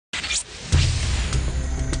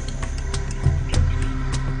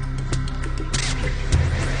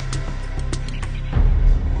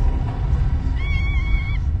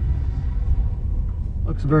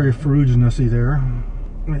very ferruginous-y there.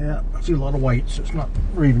 Yeah, I see a lot of whites. It's not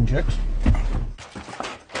raven chicks.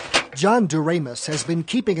 John Doremus has been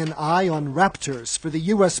keeping an eye on raptors for the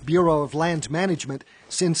U.S. Bureau of Land Management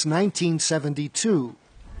since 1972.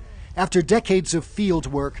 After decades of field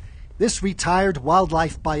work, this retired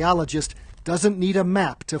wildlife biologist doesn't need a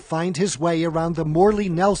map to find his way around the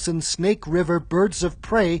Morley-Nelson Snake River Birds of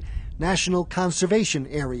Prey National Conservation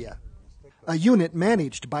Area, a unit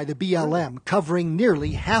managed by the BLM covering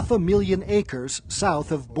nearly 500,000 acres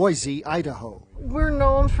south of Boise, Idaho. We're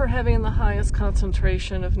known for having the highest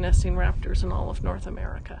concentration of nesting raptors in all of North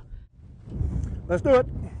America. Let's do it.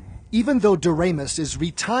 Even though Doremus is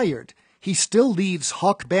retired, he still leads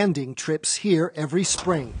hawk banding trips here every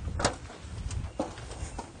spring.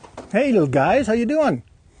 Hey, little guys, how you doing?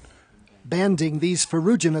 Banding these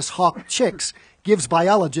ferruginous hawk chicks gives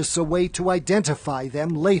biologists a way to identify them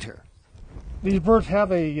later. These birds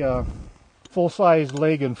have a full-size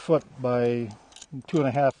leg and foot by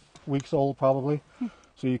 2.5 weeks old, probably.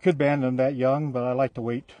 So you could band them that young, but I like to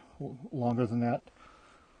wait longer than that,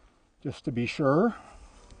 just to be sure.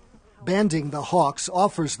 Banding the hawks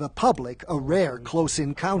offers the public a rare close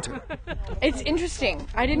encounter. It's interesting.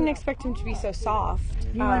 I didn't expect him to be so soft.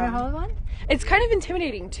 You want to hold on? It's kind of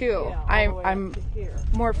intimidating too. I'm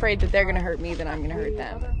more afraid that they're going to hurt me than I'm going to hurt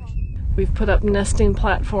them. We've put up nesting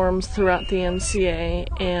platforms throughout the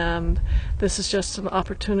NCA, and this is just an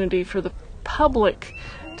opportunity for the public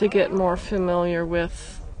to get more familiar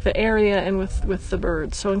with the area and with the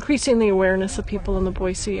birds. So increasing the awareness of people in the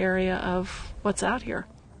Boise area of what's out here.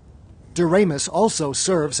 Doremus also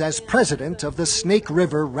serves as president of the Snake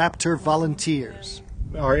River Raptor Volunteers.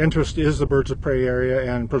 Our interest is the birds of prey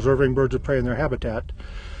area and preserving birds of prey in their habitat.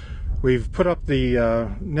 We've put up the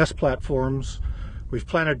nest platforms. We've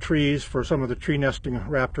planted trees for some of the tree nesting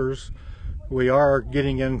raptors. We are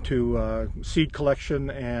getting into seed collection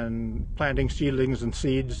and planting seedlings and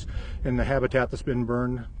seeds in the habitat that's been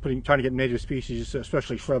burned, trying to get native species,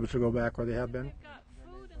 especially shrubs, to go back where they have been.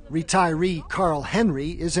 Retiree Carl Henry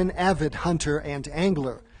is an avid hunter and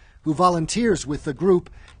angler who volunteers with the group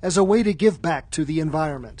as a way to give back to the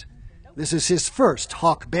environment. This is his first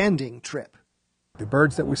hawk banding trip. The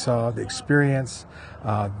birds that we saw, the experience,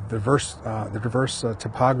 the diverse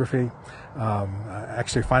topography,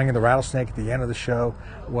 actually finding the rattlesnake at the end of the show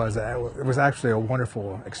it was actually a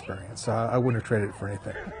wonderful experience. I wouldn't have traded it for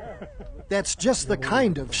anything. That's just the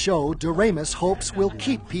kind of show Doremus hopes will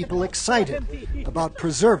keep people excited about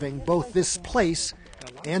preserving both this place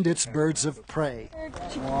and its birds of prey.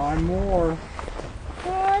 One more.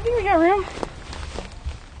 I think we got room.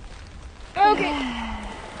 Okay.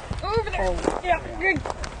 Over there. Yeah, good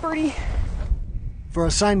birdie. For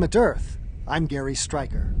Assignment Earth, I'm Gary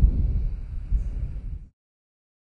Stryker.